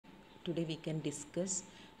Today we can discuss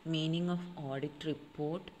meaning of audit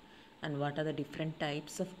report and what are the different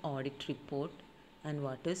types of audit report and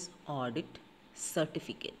what is audit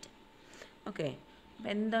certificate. Okay.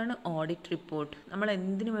 അപ്പോൾ എന്താണ് audit report? നമ്മൾ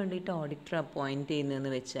എന്തിനു വേണ്ടിയിട്ട് auditor appoint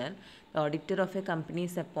ചെയ്യുന്നതെന്ന് വെച്ചാൽ the auditor of A company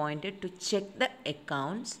is appointed to check the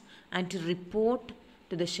accounts and to report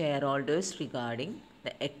to the share holders regarding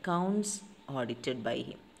the accounts audited by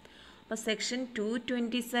him. അപ്പോൾ section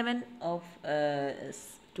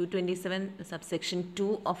 227 subsection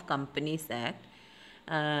 2 of Companies Act,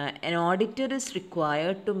 an auditor is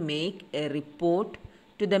required to make a report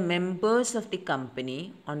to the members of the company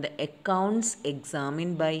on the accounts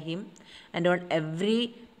examined by him and on every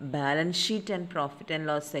balance sheet and profit and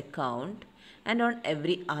loss account and on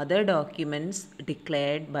every other documents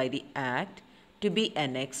declared by the Act to be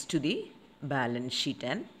annexed to the balance sheet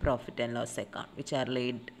and profit and loss account, which are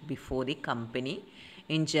laid before the company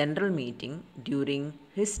in general meeting during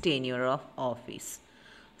his tenure of office.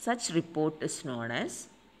 Such report is known as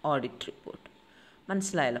audit report.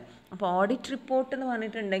 മനസ്സിലായല്ലോ? അപ്പോൾ audit report എന്ന്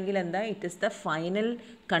പറഞ്ഞിട്ടുണ്ടെങ്കിൽ എന്താ? It is the final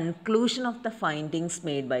conclusion of the findings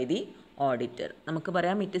made by the auditor. നമുക്ക്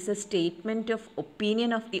പറയാം it is A statement of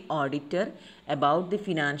opinion of the auditor about the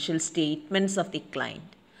financial statements of the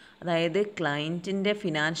client. അതായത് ക്ലയൻറ്റിൻ്റെ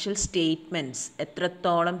financial statements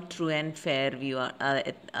എത്രത്തോളം true and fair view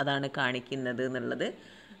അതാണ് കാണിക്കുന്നത് എന്നുള്ളത്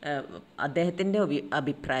അദ്ദേഹത്തിൻ്റെ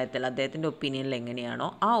അഭിപ്രായത്തിൽ, അദ്ദേഹത്തിൻ്റെ ഒപ്പീനിയനിൽ എങ്ങനെയാണോ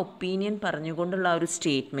ആ ഒപ്പീനിയൻ പറഞ്ഞുകൊണ്ടുള്ള ആ ഒരു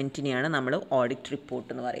സ്റ്റേറ്റ്മെൻറ്റിനെയാണ് നമ്മൾ ഓഡിറ്റ് റിപ്പോർട്ട്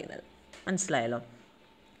എന്ന് പറയുന്നത്. മനസ്സിലായല്ലോ?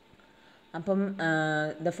 അപ്പം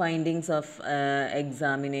the findings of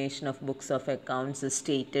examination of books of accounts is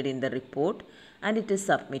stated in the report and it is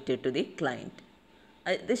submitted to the client.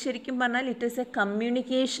 ഇത് ശരിക്കും പറഞ്ഞാൽ it is A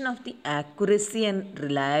communication of the accuracy and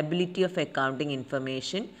reliability of accounting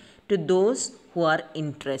information to those who are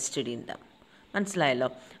interested in them. മനസ്സിലായല്ലോ?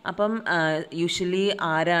 അപ്പം usually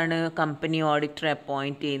ആരാണ് company ഓഡിറ്ററെ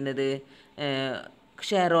appoint ചെയ്യുന്നത്?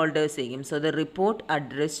 Share holders ചെയ്യും. So the report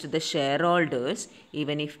address to the share holders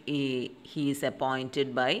even if he is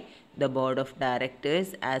appointed by the board of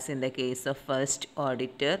directors as in the case of first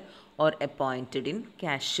auditor or appointed in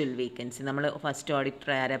casual vacancy. നമ്മൾ first auditor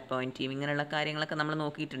ആരെ appoint ചെയ്യും, ഇങ്ങനെയുള്ള കാര്യങ്ങളൊക്കെ നമ്മൾ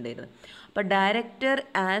നോക്കിയിട്ടുണ്ടായിരുന്നു. അപ്പോൾ director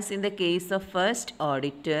as in the case of first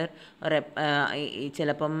auditor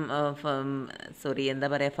ചിലപ്പം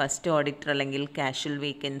first auditor അല്ലെങ്കിൽ casual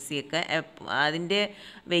വേക്കൻസിയൊക്കെ അതിൻ്റെ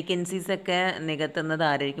വേക്കൻസീസൊക്കെ നികത്തുന്നത്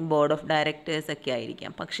ആരായിരിക്കും? ബോർഡ് ഓഫ് ഡയറക്ടേഴ്സൊക്കെ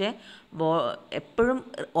ആയിരിക്കാം. പക്ഷേ എപ്പോഴും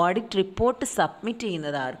ഓഡിറ്റ് റിപ്പോർട്ട് സബ്മിറ്റ്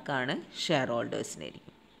ചെയ്യുന്നത് ആർക്കാണ്? ഷെയർ ഹോൾഡേഴ്സിനായിരിക്കും.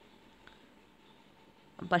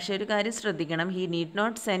 പക്ഷേ ഒരു കാര്യം ശ്രദ്ധിക്കണം, he need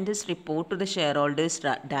not send his report to the share holders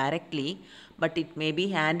directly, but it may be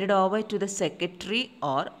handed over to the secretary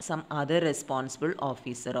or some other responsible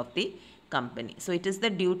officer of the company. So it is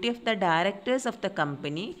the duty of the directors of the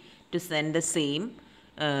company to send the same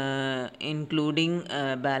including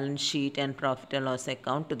balance sheet and profit and loss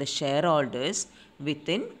account to the shareholders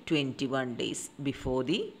within 21 days before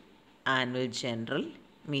the annual general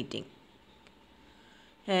meeting.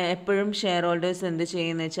 എപ്പോഴും share holders എന്ത്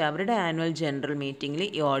ചെയ്യുന്നത് വെച്ചാൽ അവരുടെ annual general മീറ്റിങ്ങിൽ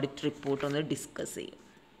ഈ audit report ഒന്ന് discuss ചെയ്യും.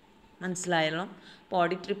 മനസ്സിലായല്ലോ? അപ്പോൾ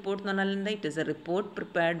ഓഡിറ്റ് റിപ്പോർട്ട് എന്ന് പറഞ്ഞാൽ എന്താ? It is A report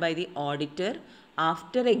prepared by the auditor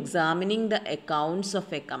after examining the accounts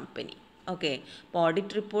of A company. Okay. അപ്പോൾ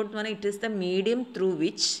ഓഡിറ്റ് റിപ്പോർട്ട് എന്ന് പറഞ്ഞാൽ it is the medium through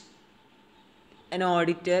which an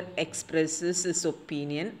auditor expresses his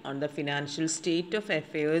opinion on the financial state of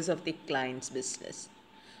affairs of the client's business.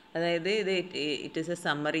 അതായത് it is A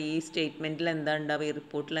summary. ഈ സ്റ്റേറ്റ്മെൻറ്റിൽ എന്താ ഉണ്ടാവുക, ഈ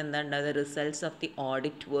റിപ്പോർട്ടിൽ എന്താ ഉണ്ടാവുക? Results of the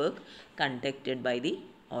audit work conducted by the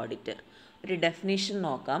auditor. ഒരു definition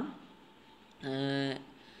നോക്കാം.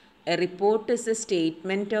 A report is a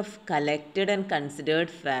statement of collected and considered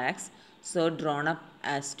facts so drawn up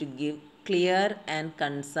as to give clear and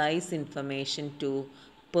concise information to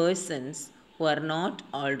persons who are not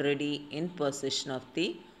already in possession of the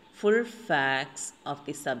full facts of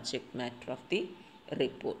the subject matter of the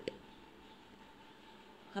report.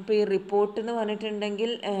 അപ്പോൾ ഈ report എന്ന്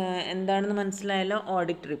പറഞ്ഞിട്ടുണ്ടെങ്കിൽ എന്താണെന്ന് മനസ്സിലായല്ലോ?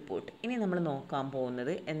 Audit report. ഇനി നമ്മൾ നോക്കാൻ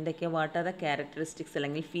പോകുന്നത് എന്തൊക്കെയാണ്, വാട്ട് ആർ ദ ക്യാരക്ടറിസ്റ്റിക്സ്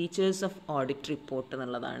അല്ലെങ്കിൽ ഫീച്ചേഴ്സ് ഓഫ് ഓഡിറ്റ് റിപ്പോർട്ട്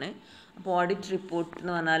എന്നുള്ളതാണ്. അപ്പോൾ ഓഡിറ്റ് റിപ്പോർട്ട്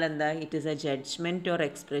എന്ന് പറഞ്ഞാൽ എന്താ? It is A judgement or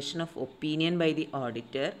expression of opinion by the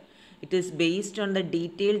auditor. It is based on the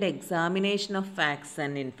detailed examination of facts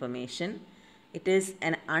and information. It is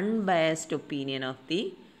N unbiased opinion of the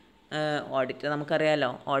auditor. നമുക്കറിയാലോ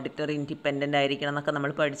auditor independent ആയിരിക്കണം എന്നൊക്കെ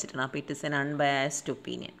നമ്മൾ പഠിച്ചിട്ടുണ്ട്. അപ്പോൾ it is an unbiased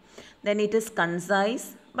opinion. Then it is concise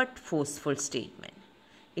but forceful statement.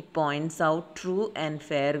 It points out true and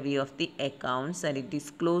fair view of the accounts and it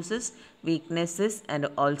discloses weaknesses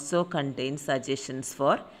and also contains suggestions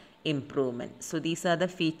four improvement. So these are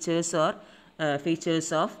the features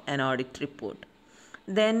of an audit report.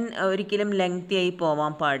 Then ഒരിക്കലും lengthy ആയി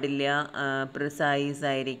പോവാൻ പാടില്ല, precise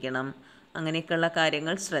ആയിരിക്കണം, അങ്ങനെയൊക്കെയുള്ള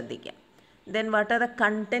കാര്യങ്ങൾ ശ്രദ്ധിക്കാം. Then what are the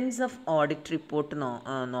contents of audit report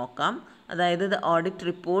നോക്കാം. അതായത് the audit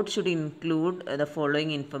report should include the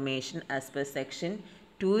following information as per section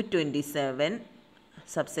 227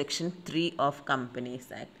 subsection 3 of companies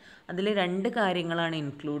act. അതിൽ 2 കാര്യങ്ങളാണ്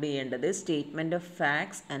ഇൻക്ലൂഡ് ചെയ്യേണ്ടത്: statement of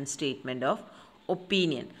facts and statement of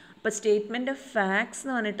opinion. അപ്പോൾ statement of facts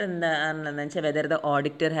എന്ന് പറഞ്ഞിട്ട് എന്താണെന്ന് വെച്ചാൽ whether the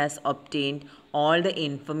auditor has obtained all the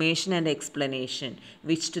information and explanation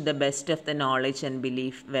which to the best of the knowledge and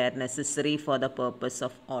belief were necessary for the purpose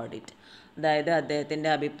of audit. അതായത് അദ്ദേഹത്തിൻ്റെ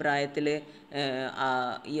അഭിപ്രായത്തിൽ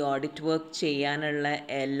ഈ audit work ചെയ്യാനുള്ള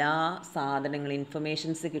എല്ലാ സാധനങ്ങളും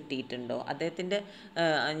ഇൻഫർമേഷൻസ് കിട്ടിയിട്ടുണ്ടോ, അദ്ദേഹത്തിൻ്റെ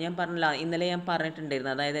ഞാൻ പറഞ്ഞില്ല, ഇന്നലെ ഞാൻ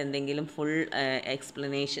പറഞ്ഞിട്ടുണ്ടായിരുന്നു, അതായത് എന്തെങ്കിലും ഫുൾ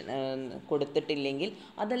എക്സ്പ്ലനേഷൻ കൊടുത്തിട്ടില്ലെങ്കിൽ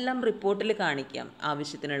അതെല്ലാം റിപ്പോർട്ടിൽ കാണിക്കാം,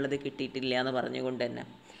 ആവശ്യത്തിനുള്ളത് കിട്ടിയിട്ടില്ല എന്ന് പറഞ്ഞുകൊണ്ട് തന്നെ.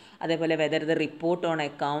 അതേപോലെ whether the report on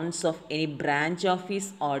accounts of any branch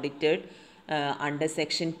office audited under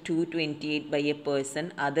section 228 by a person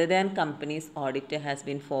other than company's auditor has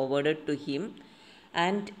been forwarded to him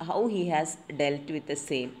and how he has dealt with the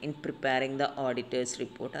same in preparing the auditor's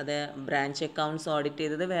report. അത് branch accounts audit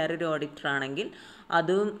ചെയ്തത് വേറൊരു auditor ആണെങ്കിൽ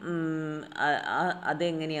അതും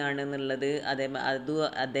അതെങ്ങനെയാണെന്നുള്ളത്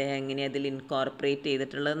അദ്ദേഹം എങ്ങനെയാണ് അതിൽ incorporate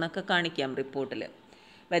ചെയ്തിട്ടുള്ളതെന്നൊക്കെ കാണിക്കാം റിപ്പോർട്ടിൽ.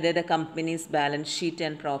 Whether the company's balance sheet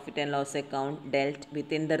and profit and loss account dealt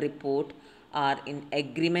within the report are in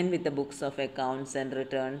agreement with the books of accounts and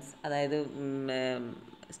returns. അതായത്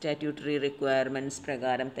സ്റ്റാറ്റ്യൂട്ടറി റിക്വയർമെൻറ്റ്സ്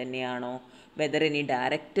പ്രകാരം തന്നെയാണോ. Whether any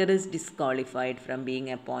director is disqualified from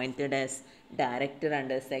being appointed as director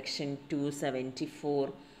under section 274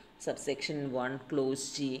 subsection 1 close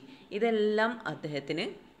G. ഇതെല്ലാം അദ്ദേഹത്തിൻ്റെ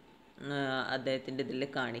ഇതിൽ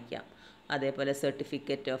കാണിക്കാം. അതേപോലെ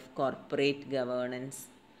certificate of corporate governance,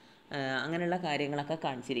 അങ്ങനെയുള്ള കാര്യങ്ങളൊക്കെ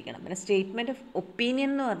കാണിച്ചിരിക്കണം. പിന്നെ സ്റ്റേറ്റ്മെൻറ്റ് ഓഫ്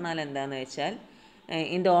ഒപ്പീനിയൻ എന്ന് പറഞ്ഞാൽ എന്താണെന്ന് വെച്ചാൽ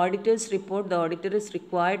in the auditors report the auditor is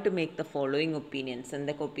required to make the following opinions.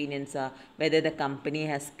 എന്തൊക്കെ ഒപ്പീനിയൻസ് ആ? Whether the company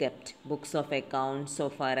has kept books of accounts so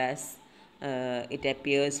far as it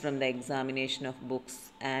appears from the examination of books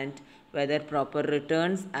and whether proper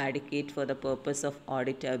returns adequate for the purpose of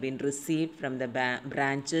audit have been received from the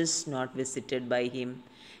branches not visited by him,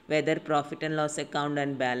 whether profit and loss account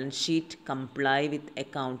and balance sheet comply with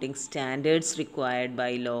accounting standards required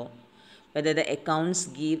by law, whether the accounts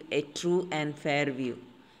give a true and fair view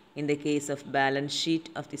in the case of balance sheet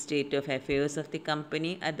of the state of affairs of the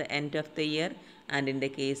company at the end of the year and in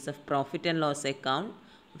the case of profit and loss account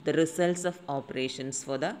of the results of operations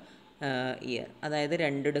for the year. അതായത്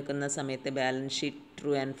രണ്ടെടുക്കുന്ന സമയത്ത് balance sheet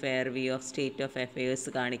true and fair view of state of affairs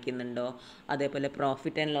കാണിക്കുന്നുണ്ടോ, അതേപോലെ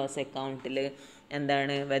profit and loss അക്കൗണ്ടിൽ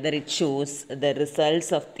എന്താണ്, whether it shows the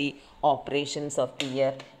results of the operations of the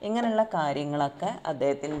year, ഇങ്ങനെയുള്ള കാര്യങ്ങളൊക്കെ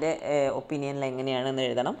അദ്ദേഹത്തിൻ്റെ ഒപ്പീനിയനിൽ എങ്ങനെയാണെന്ന്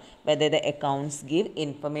എഴുതണം. Whether the accounts give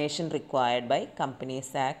information required by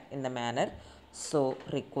companies act in the manner so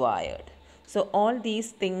required. So all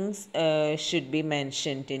these things should be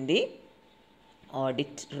mentioned in the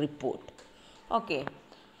audit report. Okay,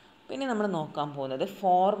 പിന്നെ നമ്മൾ നോക്കാൻ പോകുന്നത്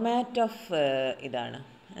format of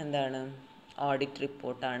എന്താണ് ഓഡിറ്റ്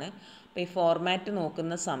റിപ്പോർട്ടാണ്. അപ്പോൾ ഈ ഫോർമാറ്റ്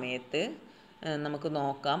നോക്കുന്ന സമയത്ത് നമുക്ക്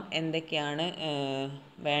നോക്കാം എന്തൊക്കെയാണ്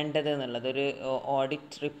വേണ്ടത് എന്നുള്ളത്, ഒരു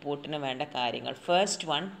ഓഡിറ്റ് റിപ്പോർട്ടിന് വേണ്ട കാര്യങ്ങൾ. First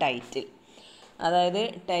one, title. അതായത്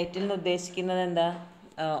ടൈറ്റിൽ എന്ന് ഉദ്ദേശിക്കുന്നത് എന്താ?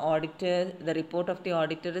 Auditor, the report of the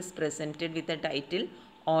auditor is presented with the title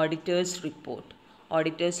Auditor's Report.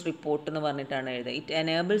 Auditor's Report എന്ന് പറഞ്ഞിട്ടാണ് എഴുതുക. It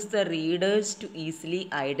enables the readers to easily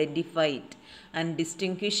identify it and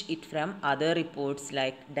distinguish it from other reports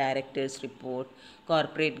like Director's Report,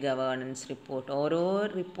 Corporate Governance Report. ഓരോ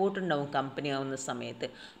report ഉണ്ടാവും company ആവുന്ന സമയത്ത്.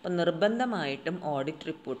 അപ്പം നിർബന്ധമായിട്ടും audit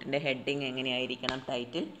റിപ്പോർട്ടിൻ്റെ ഹെഡിങ് എങ്ങനെയായിരിക്കണം?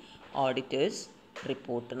 Title auditors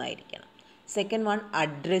report എന്നായിരിക്കണം. Second one,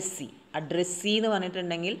 addressee. Addressee എന്ന്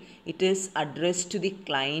പറഞ്ഞിട്ടുണ്ടെങ്കിൽ it is address to the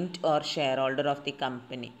client or share holder of the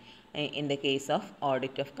company in the case of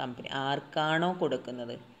audit of company. ആർക്കാണോ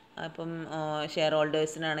കൊടുക്കുന്നത്, അപ്പം share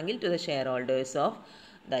ഹോൾഡേഴ്സിനാണെങ്കിൽ to the share holders of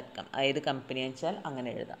that ഏത് company വെച്ചാൽ അങ്ങനെ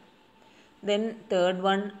എഴുതാം. Then third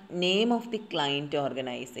one, name of the client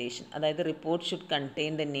organisation. അതായത് report should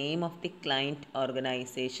contain the name of the client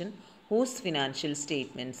organisation whose financial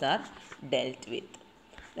statements are delt with.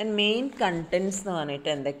 Then main contents എന്ന് പറഞ്ഞിട്ട്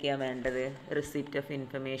എന്തൊക്കെയാണ് വേണ്ടത്? Receipt of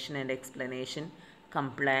information and explanation,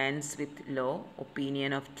 compliance with law,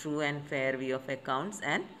 opinion of true and fair view of accounts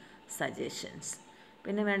and suggestions.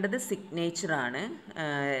 പിന്നെ വേണ്ടത് സിഗ്നേച്ചറാണ്.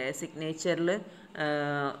 സിഗ്നേച്ചറിൽ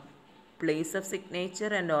place of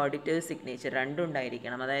signature and auditors signature രണ്ടും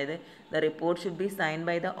ഉണ്ടായിരിക്കണം. അതായത് the report should B sine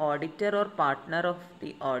by the auditor or partner of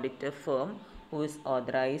the auditor firm who is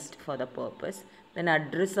authorized for the purpose. Then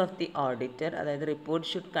address of the auditor, അതായത് report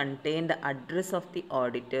should contain the address of the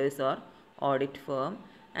auditors or audit firm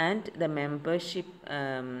and the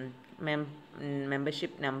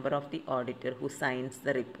membership number of the auditor who signs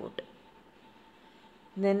the report.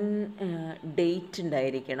 Then date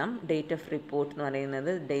ഉണ്ടായിരിക്കണം. Date of report എന്ന്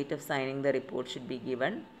പറയുന്നത് date of signing the report should be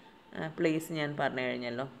given. Place ഞാൻ പറഞ്ഞു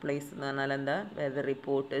കഴിഞ്ഞല്ലോ. Place എന്ന് പറഞ്ഞാൽ എന്താ, where the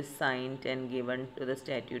report is signed and given to the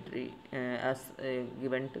statutory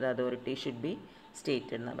given to the authority should be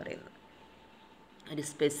stated എന്നാണ് പറയുന്നത്. ഒരു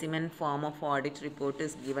specimen form of audit report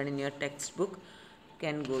is given in your textbook. You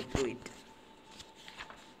can go through it.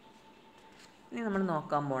 ഇനി നമ്മൾ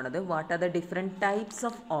നോക്കാൻ പോണത് what are the different types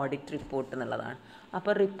of audit report എന്നുള്ളതാണ്.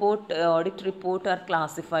 അപ്പോൾ audit report R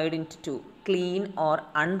classified in to clean or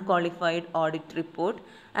unqualified audit report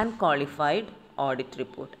and qualified audit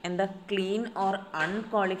report. എന്താ clean or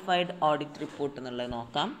unqualified audit report എന്നുള്ളത്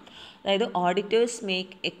നോക്കാം. അതായത് auditors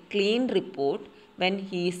make A clean report when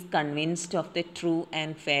he is convinced of the true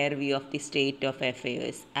and fair view of the state of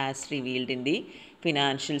affairs as revealed in the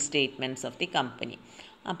financial statements of the company.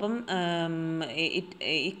 അപ്പം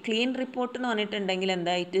ഈ clean report എന്ന് പറഞ്ഞിട്ടുണ്ടെങ്കിൽ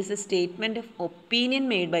എന്താ, it is A statement of opinion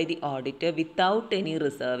made by the auditor without any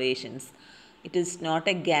reservations. It is not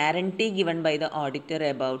a guarantee given by the auditor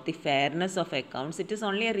about the fairness of accounts. It is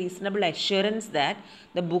only a reasonable assurance that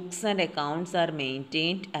the books and accounts are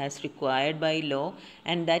maintained as required by law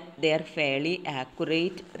and that they are fairly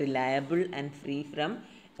accurate, reliable and free from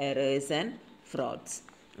errors and frauds.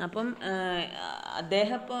 അപ്പം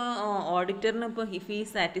അദ്ദേഹം ഇപ്പോൾ ഓഡിറ്ററിന് ഇപ്പോൾ if he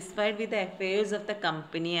is satisfied with the affairs of the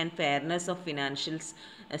company and fairness of financial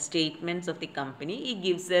statements of the company, he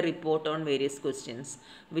gives a report on various questions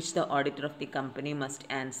which the auditor of the company must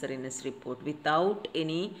answer in his report without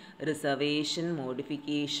any reservation,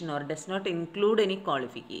 modification or does not include any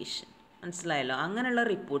qualification. മനസ്സിലായല്ലോ? അങ്ങനെയുള്ള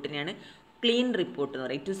റിപ്പോർട്ടിനെയാണ് clean report എന്ന്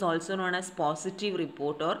പറയുന്നത്. It is also known as positive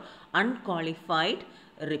report or unqualified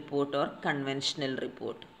report or conventional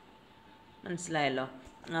report. മനസ്സിലായല്ലോ?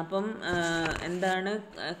 അപ്പം എന്താണ്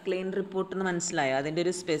clean report എന്ന് മനസ്സിലായോ? അതിൻ്റെ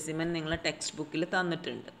ഒരു സ്പെസിമെൻ നിങ്ങളെ ടെക്സ്റ്റ് ബുക്കിൽ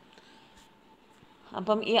തന്നിട്ടുണ്ട്.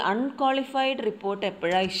 അപ്പം ഈ അൺക്വാളിഫൈഡ് റിപ്പോർട്ട്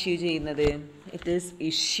എപ്പോഴാണ് ഇഷ്യൂ ചെയ്യുന്നത്? ഇറ്റ് ഈസ്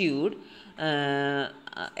ഇഷ്യൂഡ്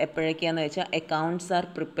എപ്പോഴൊക്കെയാണെന്ന് വെച്ചാൽ accounts are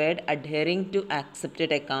prepared അഡ്ഹെറിങ് to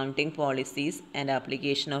accepted accounting policies and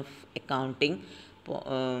application of accounting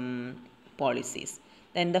policies.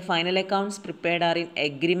 Then the final accounts prepared are in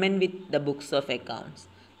agreement with the books of accounts.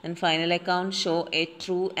 And final accounts show a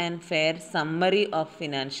true and fair summary of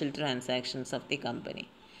financial transactions of the company.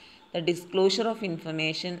 The disclosure of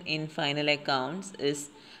information in final accounts is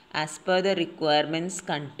as per the requirements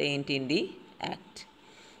contained in the Act.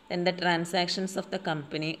 Then the transactions of the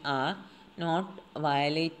company are not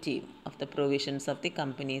violative of the provisions of the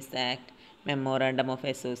Companies Act, Memorandum of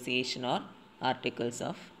Association or Articles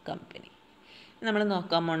of Company. നമ്മൾ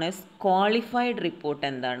നോക്കാൻ പോണ qualified report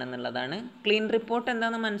എന്താണെന്നുള്ളതാണ്. Clean report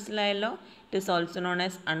എന്താണെന്ന് മനസ്സിലായല്ലോ. It is also known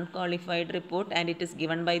as unqualified report and it is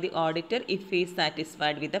given by the auditor if he is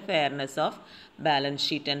satisfied with the fairness of balance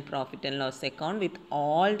sheet and profit and loss account with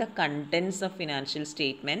all the contents of financial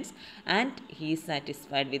statements and he is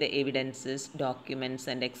satisfied with the evidences, documents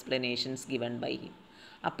and explanations given by him.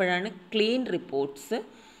 അപ്പോഴാണ് clean reports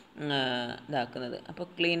ഇതാക്കുന്നത്. അപ്പോൾ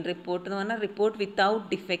clean report എന്ന് പറഞ്ഞാൽ report without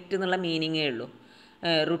defect എന്നുള്ള മീനിങ്ങേ ഉള്ളൂ.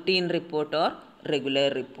 Routine report or regular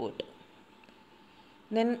report.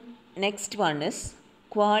 Then next one is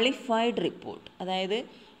qualified report. അതായത്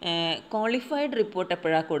qualified report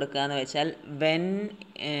എപ്പോഴാണ് കൊടുക്കുക എന്ന് വെച്ചാൽ when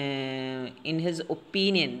in his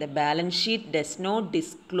opinion the balance sheet does not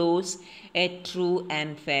disclose A true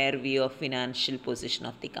and fair view of financial position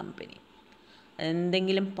of the company.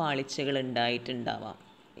 എന്തെങ്കിലും പാളിച്ചകൾ ഉണ്ടായിട്ടുണ്ടാവാം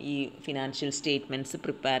ഈ financial statements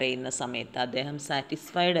prepare ചെയ്യുന്ന സമയത്ത്. അദ്ദേഹം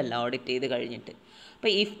സാറ്റിസ്ഫൈഡ് അല്ല ഓഡിറ്റ് ചെയ്ത് കഴിഞ്ഞിട്ട്. അപ്പോൾ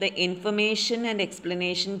if the information and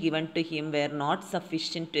explanation given to him were not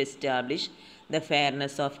sufficient to establish the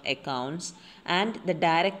fairness of accounts and the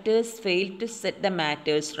directors fail to set the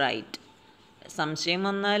matters right. സംശയം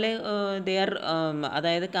വന്നാൽ they are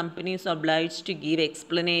അതായത് company is obliged to give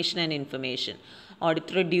explanation and information.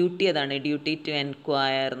 ഓഡിറ്ററുടെ duty അതാണ്, duty to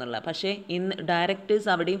enquire എന്നുള്ള. പക്ഷേ ഇന്ന് directors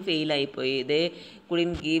അവിടെയും ഫെയിലായിപ്പോയി. ദേ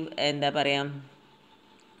കുഡിൻ give എന്താ പറയുക,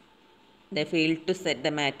 ദേ fail to set the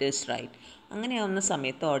matters right. അങ്ങനെയാവുന്ന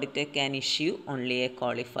സമയത്ത് auditor can issue only A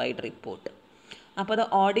qualified report. അപ്പോൾ the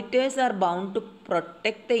auditors R bound to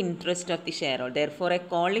protect the interest of the share holder. Therefore A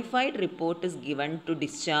qualified report is given to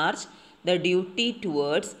discharge the duty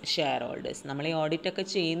towards share holders. നമ്മൾ ഈ ഓഡിറ്റൊക്കെ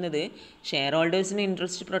ചെയ്യുന്നത് share ഹോൾഡേഴ്സിന്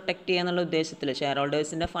interest protect ചെയ്യുക എന്നുള്ള ഉദ്ദേശത്തിൽ. Share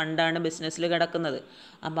ഹോൾഡേഴ്സിൻ്റെ ഫണ്ടാണ് ബിസിനസ്സിൽ കിടക്കുന്നത്.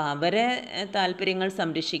 അപ്പോൾ അവരെ താല്പര്യങ്ങൾ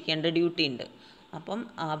സംരക്ഷിക്കേണ്ട ഡ്യൂട്ടി ഉണ്ട്. അപ്പം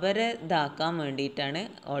അവരെ ഇതാക്കാൻ വേണ്ടിയിട്ടാണ്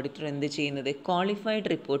ഓഡിറ്റർ എന്ത് ചെയ്യുന്നത്, ക്വാളിഫൈഡ്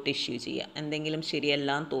റിപ്പോർട്ട് ഇഷ്യൂ ചെയ്യുക, എന്തെങ്കിലും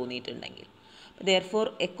ശരിയല്ലാന്ന് തോന്നിയിട്ടുണ്ടെങ്കിൽ. Therefore,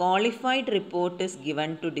 a qualified report is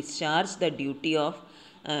given to discharge the duty of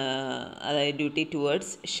duty towards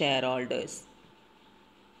shareholders.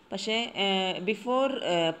 പക്ഷേ before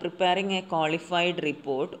preparing A qualified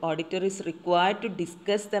report, auditor is required to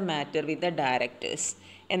discuss the matter with the directors.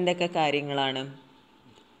 എന്തൊക്കെ കാര്യങ്ങളാണ്?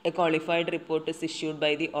 A qualified report is issued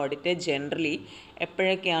by the auditor generally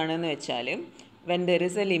എപ്പോഴൊക്കെയാണെന്ന് വെച്ചാൽ, when there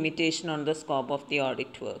is A limitation on the scope of the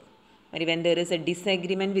audit work, when there is a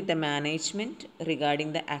disagreement with the management regarding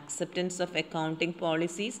the acceptance of accounting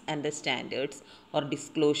policies and the standards or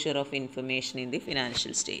disclosure of information in the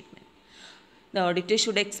financial statement. The auditor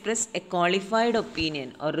should express a qualified opinion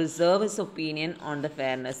or reserve his opinion on the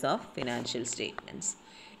fairness of financial statements.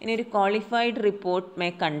 ഇനി ഒരു qualified report may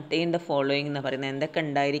contain the following എന്ന് പറയുന്നത് എന്തൊക്കെ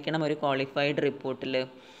ഉണ്ടായിരിക്കണം ഒരു qualified റിപ്പോർട്ടിൽ?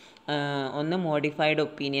 ഒന്ന്, modified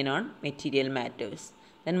opinion on material matters,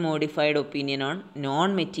 then modified opinion on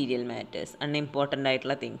non-material matters, unimportant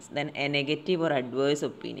ആയിട്ടുള്ള things, then a negative or adverse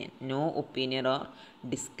opinion, no opinion or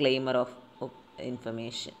disclaimer of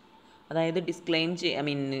information. അതായത് ഡിസ്ക്ലെയിം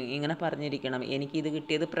ഇങ്ങനെ പറഞ്ഞിരിക്കണം, എനിക്കിത്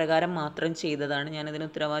കിട്ടിയത് പ്രകാരം മാത്രം ചെയ്തതാണ്, ഞാനതിന്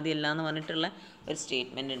ഉത്തരവാദിയല്ല എന്ന് പറഞ്ഞിട്ടുള്ള ഒരു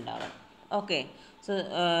സ്റ്റേറ്റ്മെൻറ്റ് ഉണ്ടാവണം. Okay, so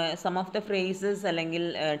some of the phrases അല്ലെങ്കിൽ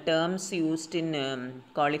terms used in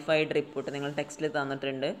qualified report നിങ്ങൾ ടെക്സ്റ്റിൽ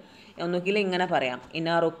തന്നിട്ടുണ്ട്. ഒന്നുകിൽ ഇങ്ങനെ പറയാം, in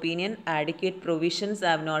R opinion adequate provisions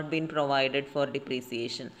have not been provided four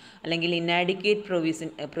depreciation, അല്ലെങ്കിൽ inadequate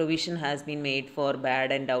provision has been made for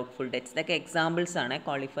bad and doubtful debts. ഇതൊക്കെ examples ആണ്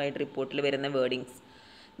ക്വാളിഫൈഡ് റിപ്പോർട്ടിൽ വരുന്ന wordings.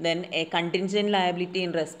 Then a contingent liability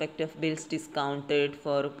in respect of bills discounted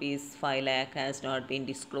for ₹5 lakh has not been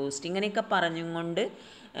disclosed. ഇങ്ങനെയൊക്കെ പറഞ്ഞുകൊണ്ട്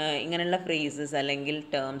ഇങ്ങനെയുള്ള phrases അല്ലെങ്കിൽ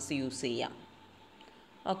terms use ചെയ്യാം.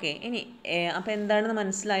 Okay, ഇനി അപ്പോൾ എന്താണെന്ന്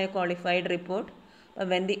മനസ്സിലായ qualified report?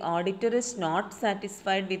 When the auditor is not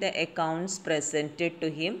satisfied with the accounts presented to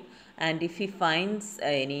him, and if he finds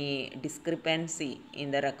any discrepancy in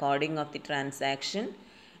the recording of the transaction,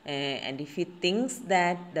 and if he thinks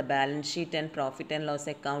that the balance sheet and profit and loss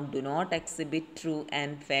account do not exhibit true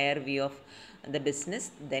and fair view of the business,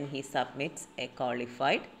 then he submits a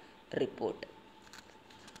qualified report.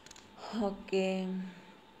 Okay,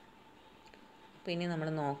 അപ്പോൾ ഇനി നമ്മൾ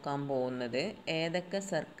നോക്കാൻ പോകുന്നത് ഏതൊക്കെ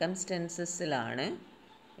സർക്കംസ്റ്റൻസസിലാണ്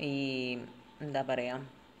ഈ എന്താ പറയുക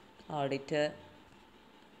auditor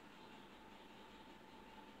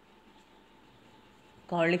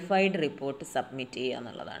qualified report submit ചെയ്യുക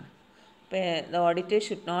എന്നുള്ളതാണ്. അപ്പോൾ the auditor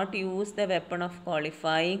should not use the weapon of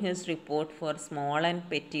qualifying his report four small and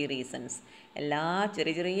petty reasons. എല്ലാ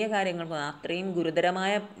ചെറിയ ചെറിയ കാര്യങ്ങൾക്കും അത്രയും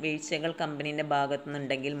ഗുരുതരമായ വീഴ്ചകൾ കമ്പനീൻ്റെ ഭാഗത്തു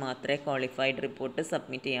നിന്നുണ്ടെങ്കിൽ മാത്രമേ ക്വാളിഫൈഡ് റിപ്പോർട്ട്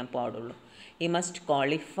സബ്മിറ്റ് ചെയ്യാൻ പാടുള്ളൂ. He must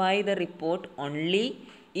qualify the report only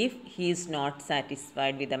if he is not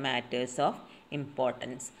satisfied with the matters of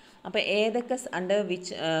importance. അപ്പോൾ ഏതൊക്കെ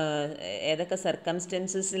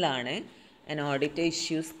സർക്കംസ്റ്റൻസസിലാണ് an auditor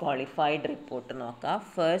issues qualified report നോക്കാം.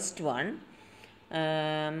 ഫസ്റ്റ് വൺ,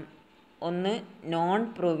 ഒന്ന് non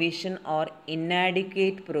provision or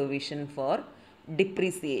inadequate provision for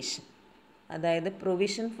depreciation. അതായത്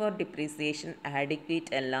provision for depreciation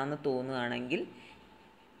adequate അല്ല എന്ന് തോന്നുകയാണെങ്കിൽ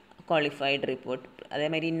qualified report.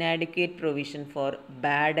 അതേമാതിരി inadequate provision for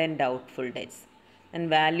bad and doubtful debts, and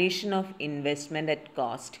valuation of investment at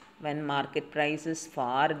cost when market price is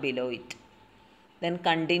far below it. Then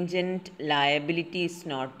contingent liability is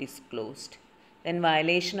not disclosed. Then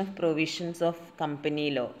violation of provisions of company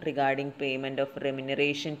law regarding payment of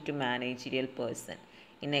remuneration to managerial person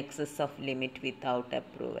in excess of limit without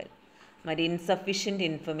approval. But insufficient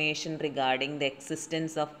information regarding the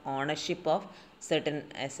existence of ownership of certain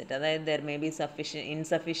asset. That there may be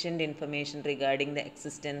insufficient information regarding the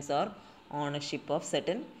existence or ownership of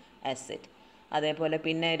certain asset. അതേപോലെ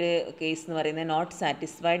പിന്നെ ഒരു case എന്ന് പറയുന്നത് not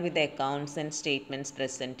satisfied with accounts and statements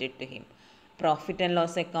presented to him. Profit and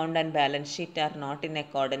loss account and balance sheet are not in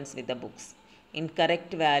accordance with the books.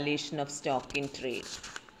 Incorrect valuation of stock in trade.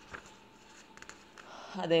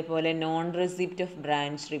 അതേപോലെ non receipt of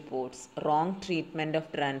branch reports, wrong treatment of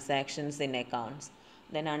transactions in accounts,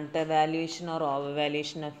 then undervaluation or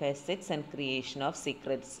overvaluation of assets and creation of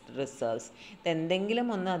secret reserves. ഇതെന്തെങ്കിലും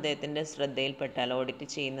ഒന്ന് അദ്ദേഹത്തിൻ്റെ ശ്രദ്ധയിൽപ്പെട്ടാൽ, audit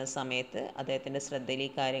ചെയ്യുന്ന സമയത്ത് അദ്ദേഹത്തിൻ്റെ ശ്രദ്ധയിൽ ഈ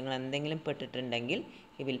കാര്യങ്ങൾ എന്തെങ്കിലും പെട്ടിട്ടുണ്ടെങ്കിൽ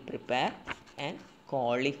he will prepare an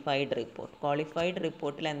qualified report. Qualified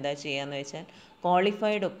റിപ്പോർട്ടിൽ എന്താ ചെയ്യുകയെന്ന് വെച്ചാൽ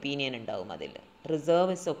ക്വാളിഫൈഡ് ഒപ്പീനിയൻ ഉണ്ടാവും അതിൽ.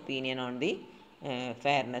 Reserve is opinion on the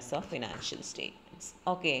fairness of financial statements.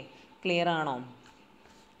 Okay, clear ആണോ?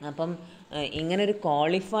 അപ്പം ഇങ്ങനൊരു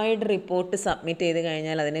ക്വാളിഫൈഡ് റിപ്പോർട്ട് സബ്മിറ്റ് ചെയ്ത്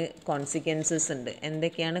കഴിഞ്ഞാൽ അതിന് കോൺസിക്വൻസസ് ഉണ്ട്.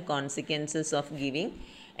 എന്തൊക്കെയാണ് consequences of giving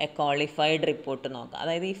A qualified report നോക്കാം.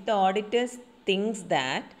 അതായത് if the auditors things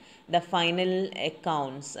that the final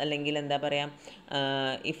accounts അല്ലെങ്കിൽ എന്താ പറയുക,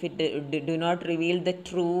 if it do not reveal the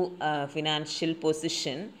true financial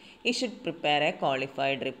position, he should prepare a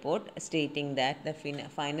qualified report stating that the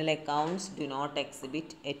final accounts do not exhibit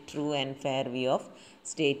a true and fair view of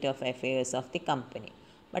state of affairs of the company.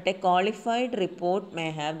 But a qualified report may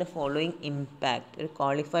have the following impact. ഒരു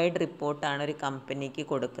qualified റിപ്പോർട്ടാണ് ഒരു കമ്പനിക്ക്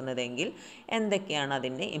കൊടുക്കുന്നതെങ്കിൽ എന്തൊക്കെയാണ്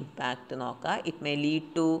അതിൻ്റെ impact നോക്കുക. It may lead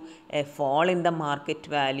to A fall in the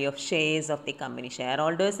market value of shares of the company. Share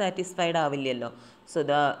holders satisfied ആവില്ലല്ലോ. So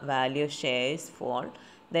the value of shares fall.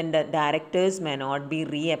 Then the directors may not be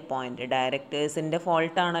reappointed. Directors in the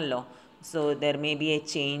fault ആണല്ലോ. So there may be a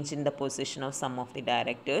change in the position of some of the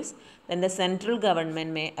directors. Then the central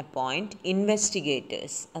government may appoint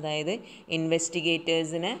investigators. അതായത്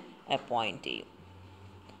ഇൻവെസ്റ്റിഗേറ്റേഴ്സിനെ appoint ചെയ്യും.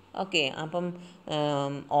 Okay,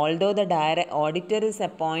 although the auditor is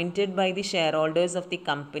appointed by the shareholders of the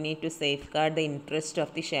company to safeguard the interest of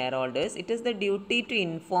the shareholders, it is the duty to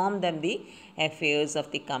inform them the affairs of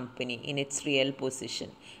the company in its real position,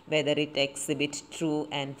 whether it exhibits true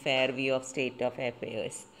and fair view of state of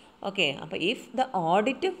affairs. Okay, if the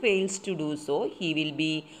auditor fails to do so, he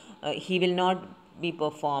will not be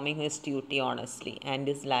performing his duty honestly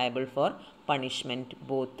and is liable for punishment,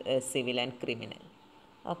 both civil and criminal.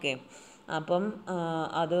 Okay,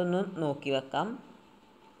 അതൊന്ന് നോക്കി വെക്കാം.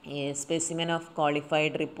 ഈ specimen of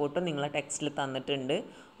qualified report നിങ്ങളെ ടെക്സ്റ്റിൽ തന്നിട്ടുണ്ട്,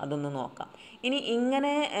 അതൊന്ന് നോക്കാം. ഇനി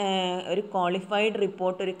ഇങ്ങനെ ഒരു ക്വാളിഫൈഡ്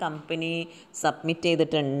റിപ്പോർട്ട് ഒരു കമ്പനി സബ്മിറ്റ്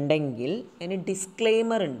ചെയ്തിട്ടുണ്ടെങ്കിൽ അതിന്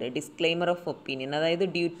ഡിസ്ക്ലെയിമർ ഉണ്ട്, ഡിസ്ക്ലെയിമർ ഓഫ് ഒപ്പീനിയൻ. അതായത്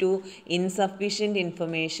due to insufficient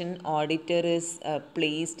information auditor is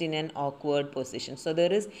placed in an awkward position. So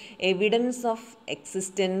there is evidence of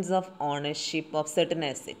existence of ownership of certain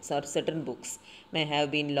assets or certain books may have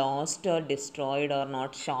been lost or destroyed or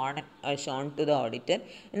not shown to the auditor.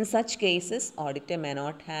 In such cases, auditor may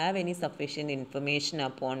not have any sufficient information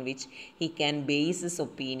upon which he can base his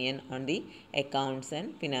opinion on the accounts and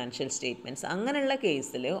financial statements. അങ്ങനെയുള്ള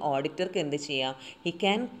കേസിൽ ഓഡിറ്റർക്ക് എന്ത് ചെയ്യാം? he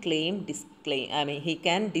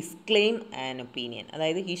can disclaim an opinion.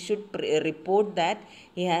 അതായത് he should report that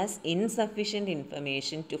he has insufficient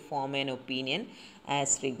information to form an opinion as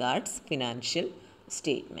regards financial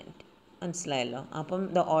statement. മനസ്സിലായല്ലോ?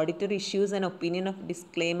 The auditor issues an opinion of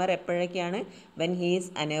disclaimer എപ്പോഴൊക്കെയാണ്? When he is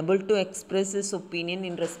unable to express his opinion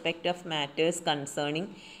in respect of matters concerning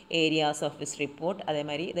areas of his report.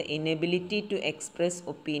 അതേമാതിരി the inability to express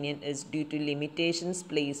opinion is due to limitations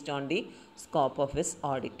placed on the scope of his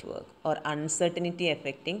audit work or uncertainty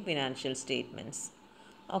affecting financial statements.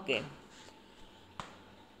 Okay,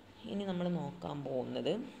 ഇനി നമ്മൾ നോക്കാൻ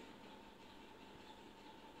പോകുന്നത്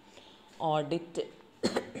audit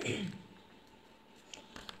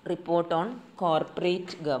report on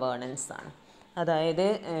corporate governance ആണ്. അതായത്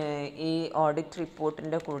ഈ audit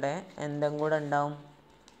റിപ്പോർട്ടിൻ്റെ കൂടെ എന്തും കൂടെ ഉണ്ടാവും?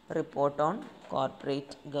 Report on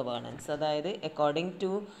corporate governance. അതായത് according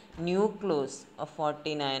to new close of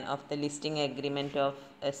 49 of the listing agreement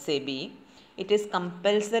of SEBI, it is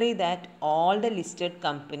compulsory that all the listed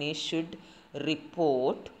companies should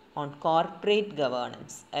report on corporate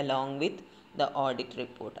governance along with the audit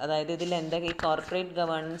report. അതായത് ഇതിൽ എന്തൊക്കെ, ഈ corporate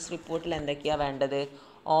governance റിപ്പോർട്ടിൽ എന്തൊക്കെയാണ് വേണ്ടത്?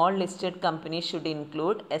 All listed companies should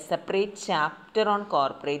include a separate chapter on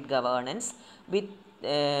corporate governance with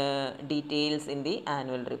details in the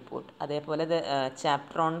annual report. അതേപോലെ the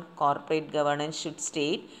chapter on corporate governance should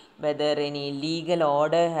state whether any legal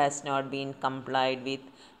order has not been complied with,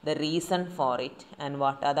 the reason for it, and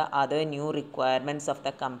what are the other new requirements of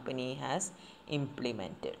the company has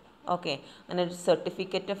implemented. Okay, അങ്ങനെ ഒരു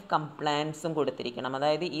certificate of കംപ്ലയൻസും കൊടുത്തിരിക്കണം.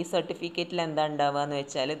 അതായത് ഈ സർട്ടിഫിക്കറ്റിൽ എന്താ ഉണ്ടാവുക എന്ന്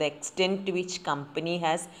വെച്ചാൽ the extent to which company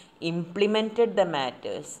has implemented the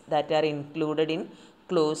matters that are included in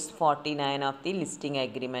close 49 of the listing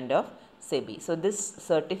agreement of SEBI. So this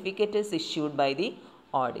certificate is issued by the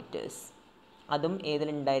auditors. അതും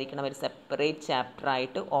ഏതിലുണ്ടായിരിക്കണം? ഒരു സെപ്പറേറ്റ്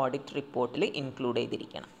ചാപ്റ്ററായിട്ട് ഓഡിറ്റ് റിപ്പോർട്ടിൽ include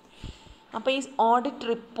ചെയ്തിരിക്കണം. അപ്പോൾ ഈ ഓഡിറ്റ്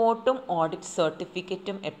റിപ്പോർട്ടും audit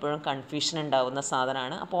സർട്ടിഫിക്കറ്റും എപ്പോഴും confusion ഉണ്ടാകുന്ന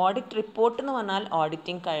സാധനമാണ്. അപ്പോൾ ഓഡിറ്റ് റിപ്പോർട്ട് എന്ന് പറഞ്ഞാൽ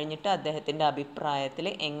ഓഡിറ്റിംഗ് കഴിഞ്ഞിട്ട് അദ്ദേഹത്തിൻ്റെ അഭിപ്രായത്തിൽ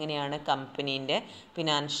എങ്ങനെയാണ് കമ്പനീൻ്റെ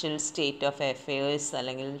ഫിനാൻഷ്യൽ സ്റ്റേറ്റ് ഓഫ് അഫെയേഴ്സ്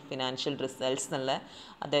അല്ലെങ്കിൽ ഫിനാൻഷ്യൽ റിസൾട്ട്സ് എന്നുള്ള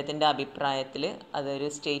അദ്ദേഹത്തിൻ്റെ അഭിപ്രായത്തിൽ അതൊരു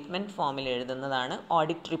സ്റ്റേറ്റ്മെൻറ്റ് ഫോമിൽ എഴുതുന്നതാണ്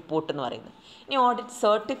ഓഡിറ്റ് റിപ്പോർട്ട് എന്ന് പറയുന്നത്. ഇനി ഓഡിറ്റ്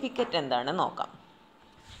സർട്ടിഫിക്കറ്റ് എന്താണെന്ന് നോക്കാം.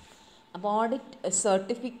 അപ്പോൾ ഓഡിറ്റ്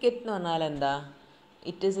സർട്ടിഫിക്കറ്റ് എന്ന് പറഞ്ഞാൽ എന്താ?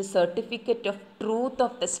 It is a certificate of truth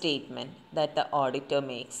of the statement that the auditor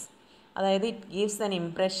makes. അതായത് it gives an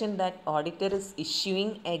impression that auditor is issuing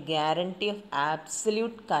a guarantee of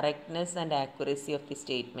absolute correctness and accuracy of the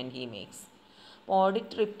statement he makes.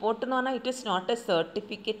 Audit report എന്ന് പറഞ്ഞാൽ it is not A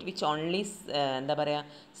certificate which only എന്താ പറയുക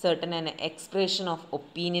certain an expression of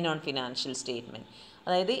opinion on financial statement.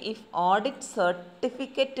 അതായത് if audit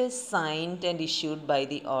certificate is signed and issued by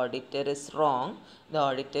the auditor is wrong, the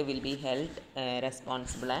auditor will be held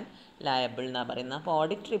responsible and liable എന്നാണ് പറയുന്നത്. അപ്പോൾ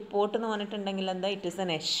audit report എന്ന് പറഞ്ഞിട്ടുണ്ടെങ്കിൽ എന്താ, it is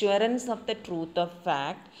N assurance of the truth of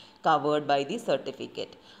fact covered by the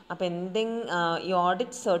certificate. അപ്പോൾ ഈ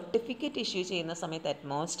audit certificate issue ചെയ്യുന്ന സമയത്ത്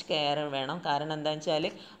അറ്റ്മോസ്റ്റ് കെയർ വേണം. കാരണം എന്താണെന്ന് വെച്ചാൽ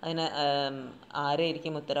അതിന്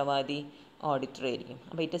ആരായിരിക്കും ഉത്തരവാദി? ഓഡിറ്റർ ആയിരിക്കും.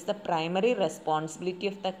 അപ്പോൾ it is the primary responsibility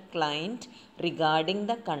of the client regarding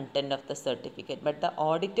the content of the certificate, but the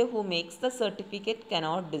auditor who makes the certificate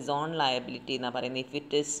cannot disown liability എന്നാണ് പറയുന്നത് if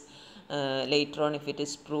it is later on if it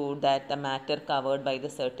is proved that the matter covered by the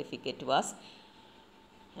certificate was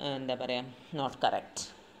എന്താ പറയുക not correct.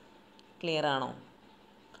 Clear ആണോ?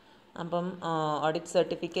 അപ്പം audit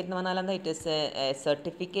certificate എന്ന് പറഞ്ഞാൽ എന്താ, it is A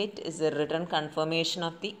certificate is A written confirmation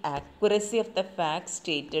of the accuracy of the fact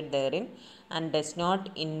stated ദെയറിൻ and does not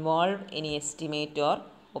involve any estimate or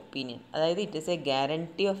opinion. അതായത് it is A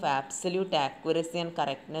guarantee of absolute accuracy and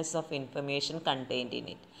correctness of information contained in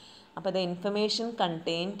it. അപ്പോൾ the information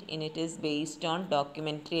contained in it is based on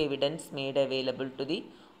documentary evidence made available to the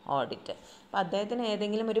auditor. അപ്പോൾ അദ്ദേഹത്തിന്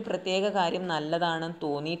ഏതെങ്കിലും ഒരു പ്രത്യേക കാര്യം നല്ലതാണെന്ന്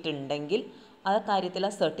തോന്നിയിട്ടുണ്ടെങ്കിൽ ആ കാര്യത്തിൽ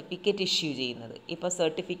ആ സർട്ടിഫിക്കറ്റ് ഇഷ്യൂ ചെയ്യുന്നത്. ഇപ്പോൾ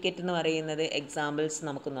സർട്ടിഫിക്കറ്റ് എന്ന് പറയുന്നത് എക്സാമ്പിൾസ്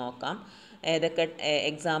നമുക്ക് നോക്കാം. ഏതൊക്കെ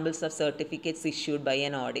examples of certificates issued by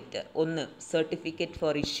an auditor? ഒന്ന്, certificate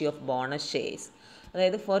four issue of bonus shares.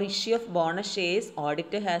 അതായത് four issue of bonus shares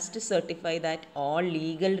auditor has to certify that all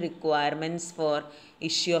legal requirements four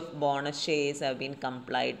issue of bonus shares have been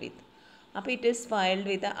complied വിത്ത്. അപ്പോൾ it is filed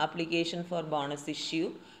with application for bonus issue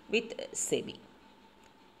വിത്ത് സെബി.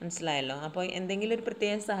 മനസ്സിലായല്ലോ? അപ്പോൾ എന്തെങ്കിലും ഒരു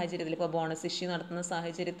പ്രത്യേക സാഹചര്യത്തിൽ, ഇപ്പോൾ bonus issue നടത്തുന്ന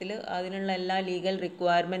സാഹചര്യത്തിൽ അതിനുള്ള എല്ലാ ലീഗൽ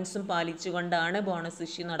റിക്വയർമെൻറ്റ്സും പാലിച്ചുകൊണ്ടാണ് ബോണസ്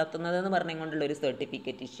ഇഷ്യൂ നടത്തുന്നതെന്ന് പറഞ്ഞുകൊണ്ടുള്ള ഒരു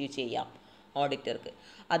സർട്ടിഫിക്കറ്റ് ഇഷ്യൂ ചെയ്യാം ഓഡിറ്റർക്ക്.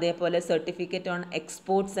 അതേപോലെ certificate on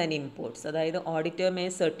exports and imports, അതായത് auditor may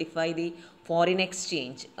certify the foreign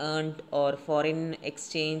exchange earned or foreign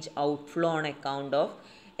exchange outflow on account of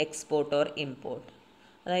export or import.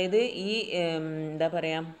 അതായത് ഈ എന്താ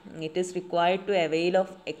പറയുക, it is required to avail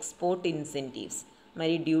of export incentives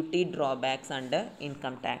മരി duty drawbacks under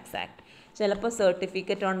income tax act. ചിലപ്പോൾ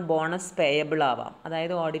certificate on bonus payable ആവാം.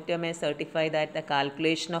 അതായത് auditor may certify that the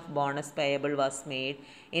calculation of bonus payable was made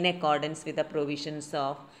in accordance with the provisions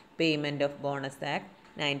of payment of bonus act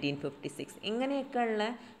 1956. ഇങ്ങനെയൊക്കെയുള്ള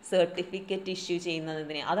certificate issue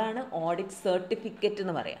ചെയ്യുന്നതിന് അതാണ് audit certificate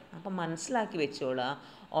എന്ന് പറയാം. അപ്പം മനസ്സിലാക്കി വെച്ചോളുക,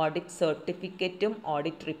 ഓഡിറ്റ് സർട്ടിഫിക്കറ്റും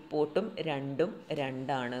ഓഡിറ്റ് റിപ്പോർട്ടും രണ്ടും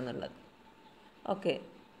രണ്ടാണ് എന്നുള്ളത്. ഓക്കെ.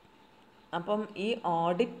 അപ്പം ഈ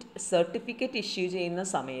ഓഡിറ്റ് സർട്ടിഫിക്കറ്റ് ഇഷ്യൂ ചെയ്യുന്ന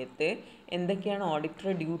സമയത്ത് എന്തൊക്കെയാണ്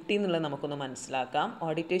ഓഡിറ്ററുടെ ഡ്യൂട്ടി എന്നുള്ളത് നമുക്കൊന്ന് മനസ്സിലാക്കാം.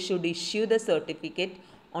 Auditor should issue the certificate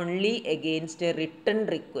only against A written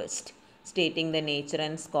request stating the nature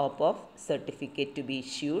and scope of certificate to be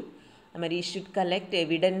issued. അതുമാതിരി ഈ should collect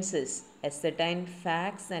evidences, ascertain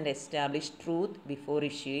facts and establish truth before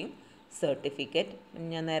issuing certificate.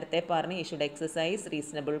 ഞാൻ നേരത്തെ പറഞ്ഞു, ഈ should exercise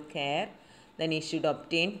reasonable care. Then he should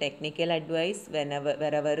obtain technical advice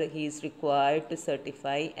wherever he is required to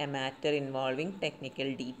certify a matter involving technical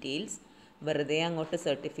details. വെറുതെ അങ്ങോട്ട്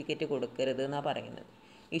certificate കൊടുക്കരുത് എന്നാണ് പറയുന്നത്.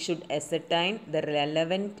 He should ascertain the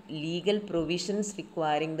relevant legal provisions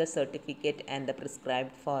requiring the certificate and the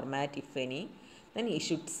prescribed format if any. Then he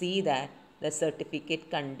should see that the certificate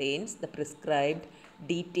contains the prescribed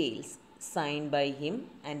details signed by him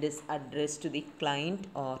and is addressed to the client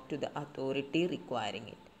or to the authority requiring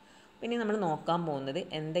it. പിന്നെ നമ്മൾ നോക്കാൻ പോകുന്നത്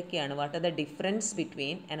എന്തൊക്കെയാണ്, what are the difference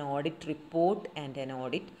between an audit report and an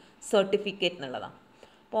audit certificate എന്നുള്ളതാണ്.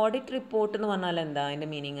 അപ്പോൾ audit report എന്ന് പറഞ്ഞാൽ എന്താ, അതിൻ്റെ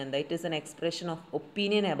മീനിങ് എന്താ? It is N expression of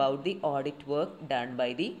opinion about the audit work done by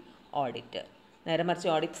the auditor. നേരെ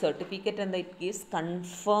മറിച്ച് ഓഡിറ്റ് സർട്ടിഫിക്കറ്റ് എന്താ, ഇറ്റ് ഗീവ്സ്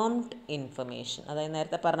കൺഫേംഡ് ഇൻഫർമേഷൻ. അതായത്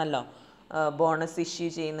നേരത്തെ പറഞ്ഞല്ലോ, ബോണസ് ഇഷ്യൂ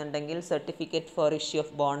ചെയ്യുന്നുണ്ടെങ്കിൽ certificate four issue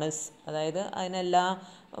of bonus, അതായത് അതിനെല്ലാ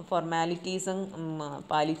ഫോർമാലിറ്റീസും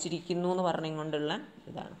പാലിച്ചിരിക്കുന്നു എന്ന് പറഞ്ഞുകൊണ്ടുള്ള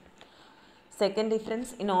ഇതാണ്. Second difference,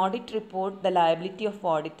 in audit report the liability of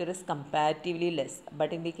auditor is comparatively less, but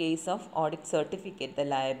in the case of audit certificate the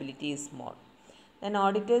liability is more. Then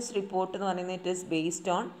auditor's report എന്ന് പറയുന്നത് it is based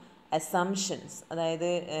on assumptions,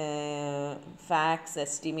 അതായത് facts,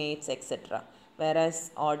 estimates, etc. Whereas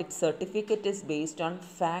audit certificate is based on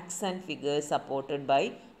facts and figures supported by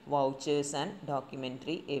vouchers and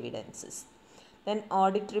documentary evidences. Then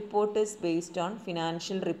audit report is based on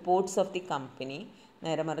financial reports of the company.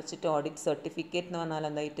 നേരെ മറിച്ചിട്ട് audit certificate എന്ന് പറഞ്ഞാൽ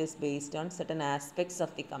എന്താ, it is based on certain aspects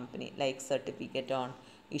of the company like certificate on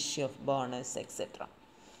issue of bonus etcetera.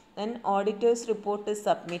 Then auditors report is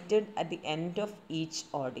submitted at the end of each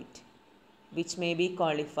audit which may be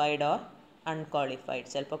qualified or unqualified,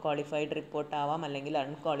 ചിലപ്പോൾ qualified report ആവാം അല്ലെങ്കിൽ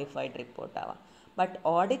unqualified report ആവാം. But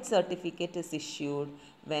audit certificate is issued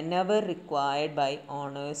whenever required by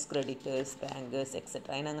owners, creditors, bankers etcetera.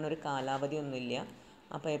 അതിനങ്ങനെ ഒരു കാലാവധി ഒന്നുമില്ല.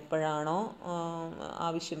 അപ്പോൾ എപ്പോഴാണോ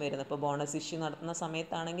ആവശ്യം വരുന്നത്, ഇപ്പോൾ ബോണസ് ഇഷ്യൂ നടത്തുന്ന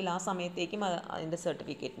സമയത്താണെങ്കിൽ ആ സമയത്തേക്കും അതിൻ്റെ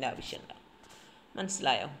സർട്ടിഫിക്കറ്റിൻ്റെ ആവശ്യമുണ്ടാകും.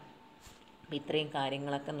 മനസ്സിലായോ? അപ്പോൾ ഇത്രയും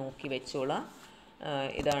കാര്യങ്ങളൊക്കെ നോക്കി വെച്ചോളാം.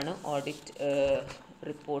 ഇതാണ് ഓഡിറ്റ്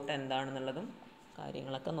റിപ്പോർട്ട് എന്താണെന്നുള്ളതും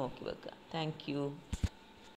കാര്യങ്ങളൊക്കെ നോക്കി വെക്കുക. Thank you.